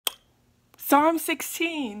So I'm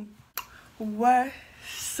 16.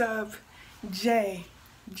 What's up, J,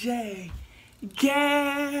 gang?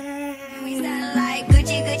 We sound like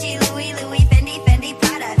Gucci, Gucci, Louis, Louis, Fendi, Fendi,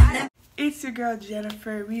 Prada. It's your girl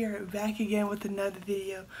Jennifer. We are back again with another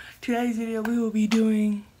video. Today's video we will be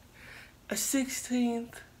doing a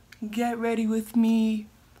 16th get ready with me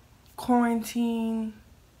quarantine.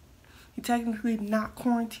 You're technically not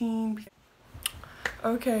quarantined.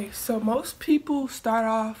 Okay, so most people start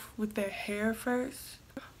off with their hair first,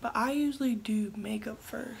 but I usually do makeup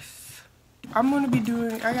first. I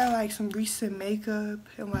got like some recent makeup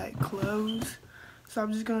and like clothes, so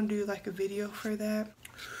I'm just gonna do like a video for that.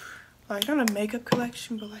 Like not a makeup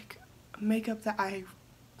collection, but like makeup that I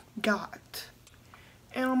got.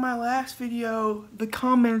 And on my last video, the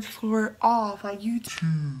comments were off, like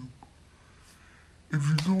YouTube. If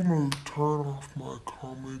you're gonna turn off my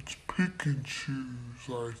comments, pick and choose.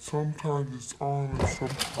 Like, sometimes it's on and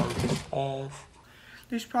sometimes it's off.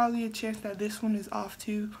 There's probably a chance that this one is off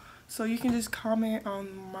too. So you can just comment on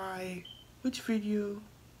which video.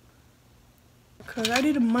 Because I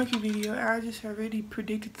did a monkey video and I just already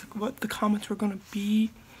predicted what the comments were gonna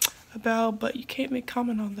be about. But you can't make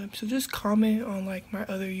comment on them. So just comment on like my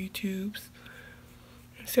other YouTubes.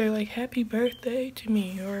 And say like, happy birthday to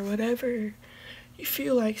me or whatever you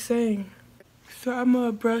feel like saying. So I'm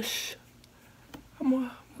gonna brush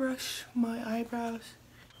my eyebrows.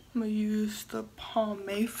 I'm gonna use the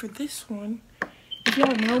pomade for this one. If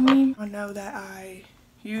y'all know me, I know that I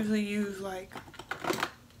usually use like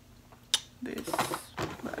this.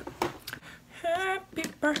 But happy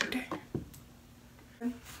birthday.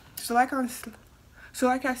 So like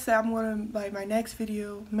I said, I'm gonna like my next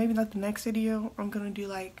video, maybe not the next video, I'm gonna do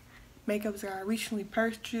like makeups that I recently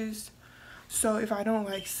purchased. So if I don't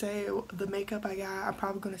like say the makeup I got, I'm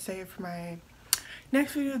probably gonna say it for my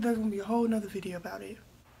next video. There's gonna be a whole nother video about it.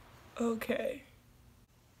 Okay.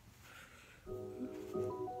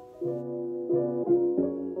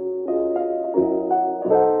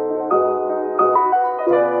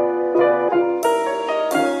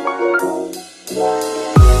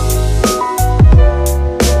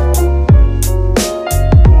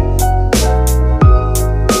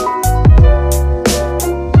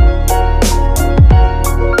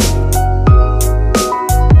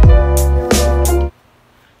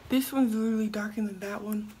 This one's literally darker than that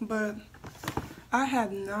one, but I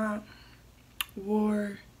have not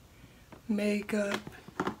wore makeup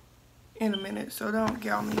in a minute, so don't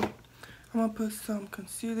get on me. I'm gonna put some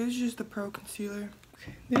concealer. This is just the Pro Concealer.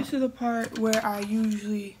 Okay. This is the part where I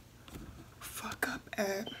usually fuck up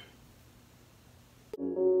at.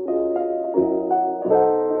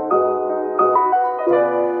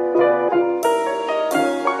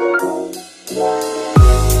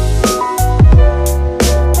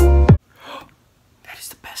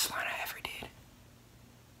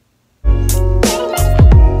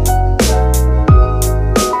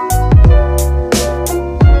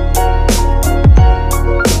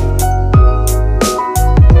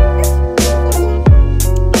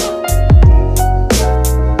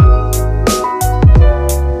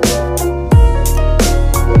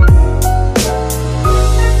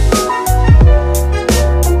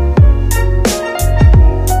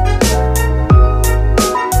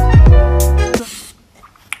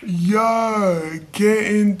 Yeah, get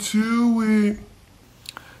into it.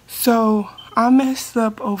 So I messed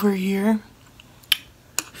up over here.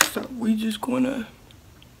 So we just gonna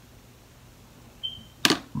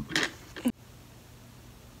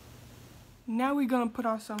now we're gonna put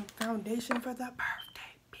on some foundation for the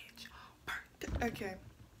birthday, bitch. Birthday. Okay.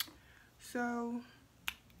 So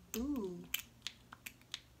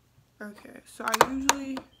okay, so I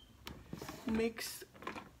usually mix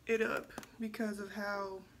it up because of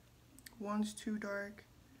how one's too dark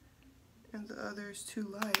and the other is too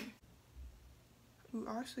light. Ooh,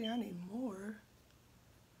 actually I need more.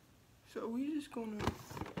 So we just gonna,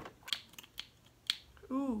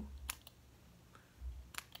 so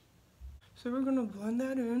we're gonna blend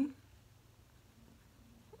that in.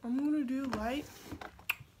 I'm gonna do light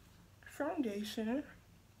foundation.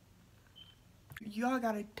 Y'all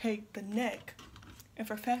gotta take the neck, and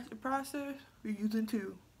for faster process, we're using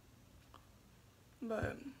two.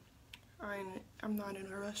 But I'm not in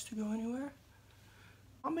a rush to go anywhere.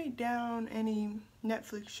 Comment down any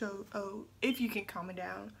Netflix show. Oh, if you can comment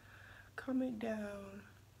down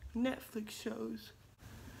Netflix shows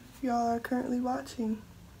y'all are currently watching,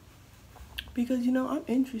 because you know I'm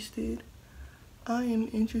interested. I am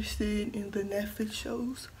interested in the Netflix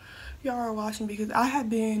shows y'all are watching, because I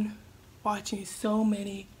have been watching so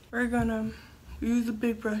many. We're gonna use a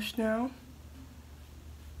big brush now.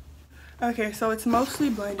 Okay, so it's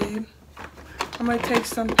mostly blended. I'm gonna take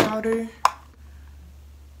some powder.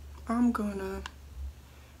 I'm gonna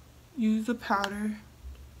use the powder.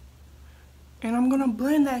 And I'm gonna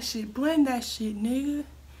blend that shit, nigga.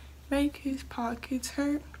 Make his pockets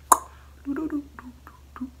hurt.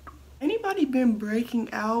 Anybody been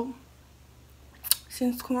breaking out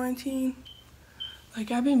since quarantine? Like,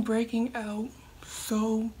 I've been breaking out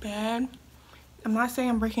so bad. I'm not saying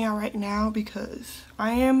I'm breaking out right now because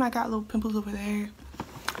I got little pimples over there.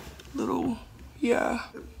 Yeah.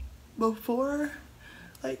 Before,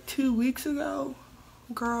 like 2 weeks ago,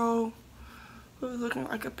 girl, it was looking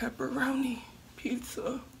like a pepperoni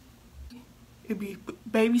pizza. It'd be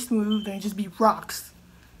baby smooth and just be rocks.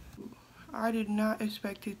 I did not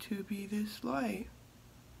expect it to be this light.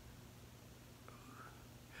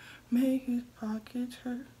 Make his pockets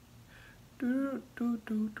hurt. Do do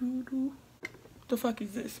do do do. The fuck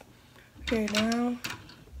is this? Okay, now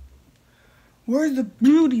where's the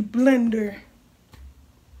beauty blender?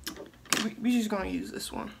 We just gonna use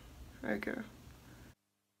this one. Okay.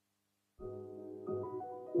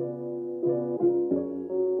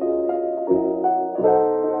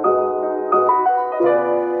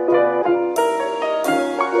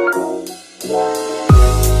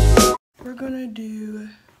 We're gonna do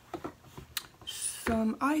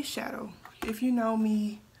some eyeshadow. If you know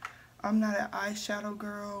me, I'm not an eyeshadow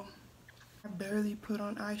girl. I barely put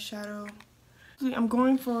on eyeshadow. I'm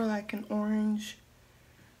going for like an orange,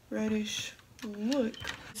 reddish look.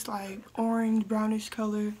 It's like orange, brownish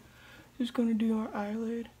color. Just gonna do our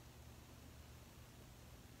eyelid.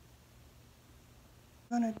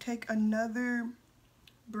 I'm gonna take another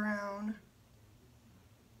brown.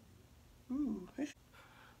 Ooh.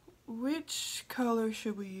 Which color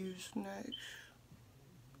should we use next?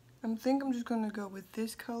 I think I'm just gonna go with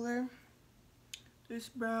this color. This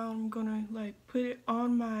brown. I'm gonna like put it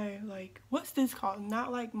on my, like, what's this called?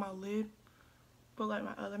 Not like my lid, but like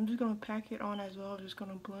my other. I'm just gonna pack it on as well. I'm just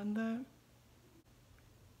gonna blend that.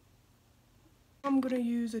 I'm gonna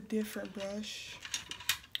use a different brush.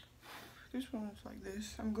 This one's like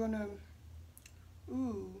this. I'm gonna,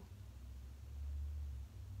 ooh.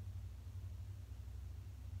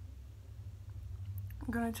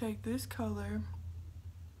 I'm gonna take this color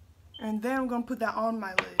and then I'm gonna put that on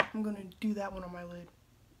my lid. I'm gonna do that one on my lid.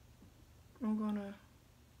 I'm gonna,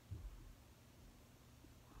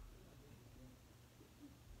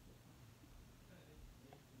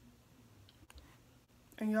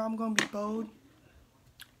 and y'all, I'm gonna be bold,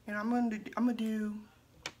 and I'm gonna do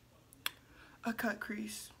a cut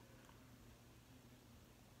crease.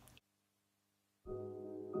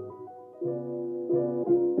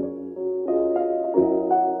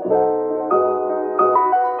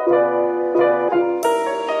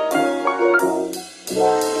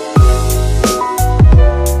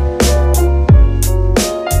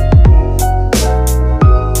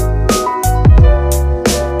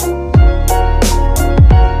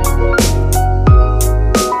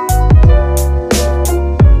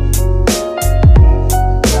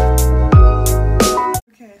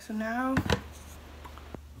 So now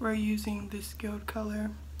we're using this gold color.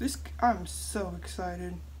 I'm so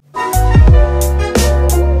excited.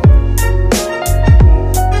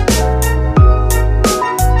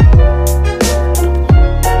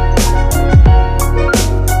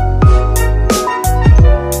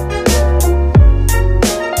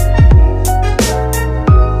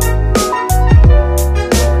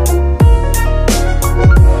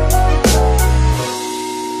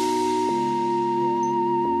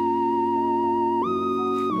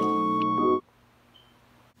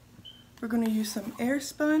 We're gonna use some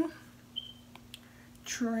Airspun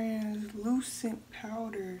translucent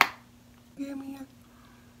powder. Yeah,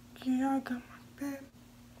 I got my bed.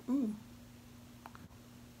 Ooh.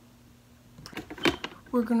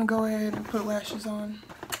 We're gonna go ahead and put lashes on.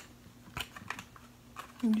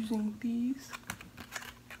 I'm using these.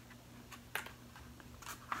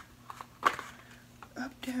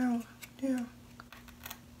 Up, down, down.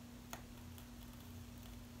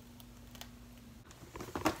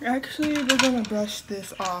 Actually, we're gonna brush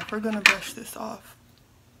this off. We're gonna do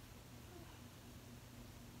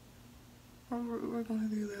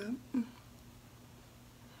that.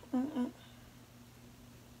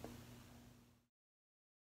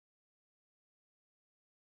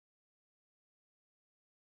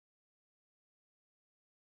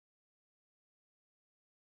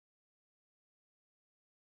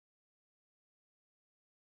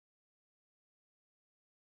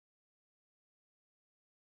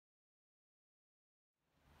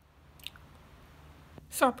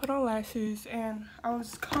 So I put on lashes and I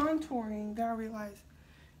was contouring, then I realized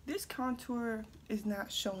this contour is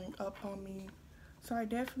not showing up on me. So I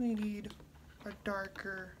definitely need a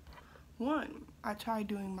darker one. I tried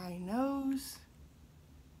doing my nose.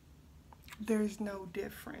 There's no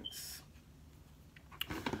difference.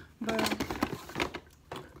 But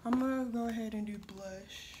I'm gonna go ahead and do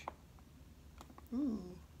blush. Ooh,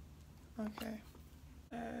 okay.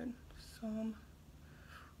 Add some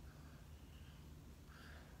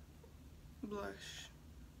blush.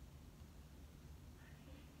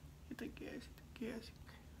 Hit the gas, hit the gas,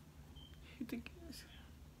 hit the gas.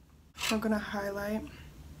 I'm gonna highlight,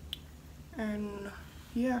 and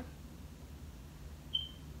yeah,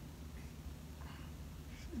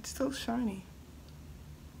 it's still shiny.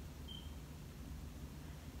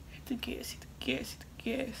 Hit the gas, hit the gas, hit the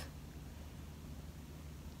gas.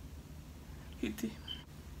 Hit the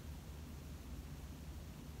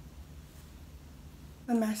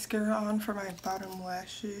mascara on for my bottom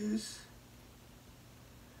lashes.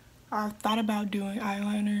 I thought about doing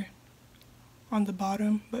eyeliner on the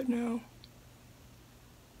bottom, but no.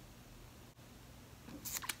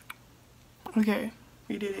 Okay,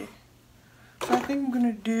 we did it. So I think I'm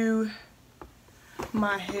gonna do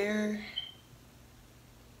my hair.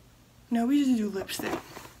 No, we just do lipstick.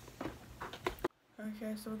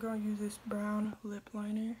 Okay, so we're gonna use this brown lip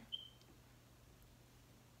liner.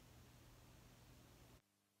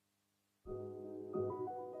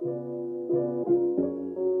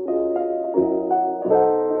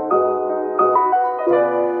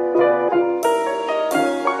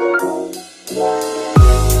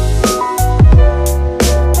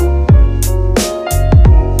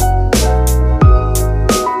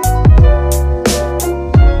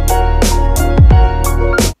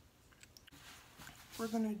 We're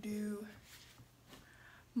gonna do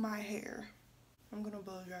my hair. I'm gonna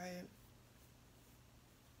blow dry it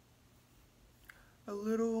a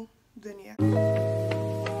little, then yeah.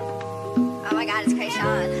 Oh my god, it's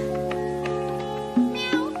Krayshawn.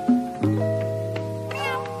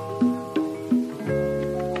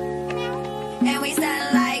 And we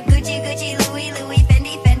style like Gucci, Gucci, Louis, Louis,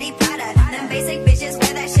 Fendi, Fendi, Prada. Them basic bitches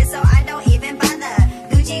wear that shit, so I don't even bother.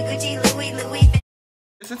 Gucci, Gucci, Louis, Louis, Fendi.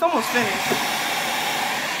 It's almost finished.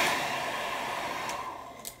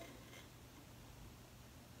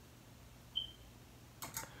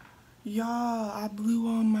 Y'all, I blew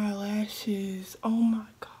on my lashes. Oh my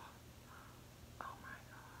god. Oh my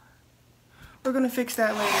god. We're gonna fix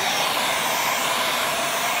that later.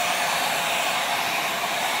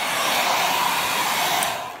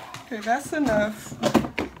 Okay, that's enough.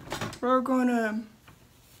 We're gonna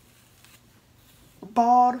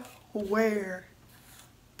bald wear.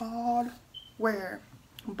 Bald wear.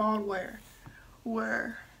 Bald wear.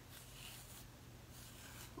 Wear.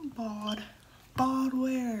 Bald. Bald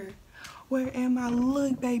wear. Where am I?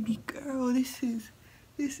 Look, baby girl. This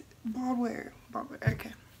bald wear. Bald wear.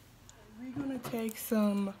 Okay. We're gonna take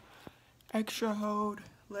some extra hold.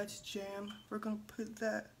 Let's jam. We're gonna put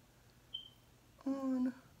that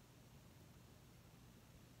on.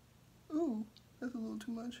 Ooh, that's a little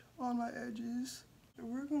too much on my edges.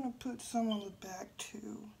 We're gonna put some on the back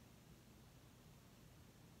too.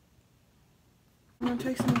 I'm gonna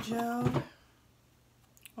take some gel.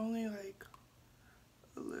 Only like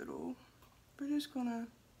a little. We're just gonna,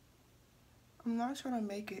 I'm not trying to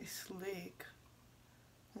make it slick.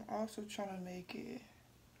 I'm also trying to make it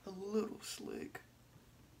a little slick.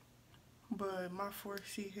 But my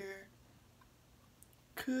 4C hair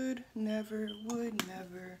could never, would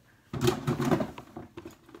never.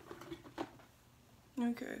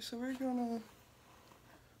 Okay, so we're gonna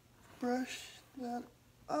brush that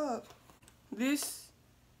up. This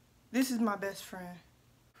is my best friend.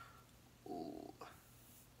 Ooh.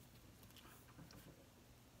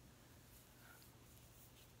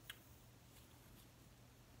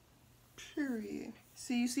 Period.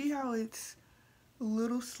 See, you see how it's a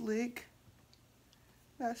little slick?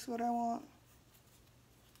 That's what I want.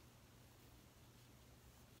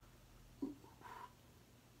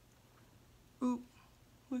 Oop,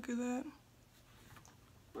 look at that.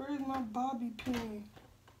 Where is my bobby pin?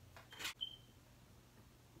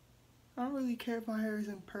 I don't really care if my hair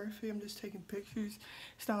isn't perfect. I'm just taking pictures.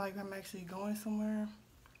 It's not like I'm actually going somewhere.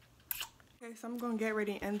 Okay, so I'm gonna get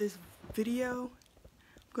ready to end this video.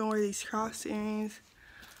 I'm gonna wear these cross earrings.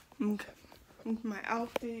 My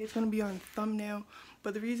outfit is gonna be on thumbnail,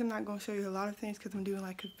 but the reason I'm not gonna show you a lot of things because I'm doing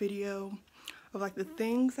like a video of like the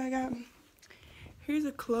things I got. Here's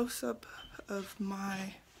a close-up of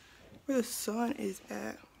where the sun is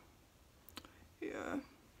at. Yeah,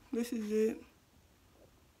 this is it.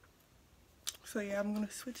 So yeah, I'm gonna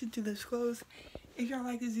switch it to this clothes. If y'all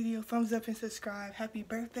like this video, thumbs up and subscribe. Happy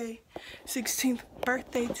birthday, 16th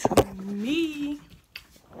birthday to me.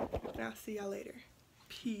 And I'll see y'all later.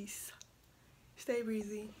 Peace. Stay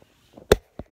breezy.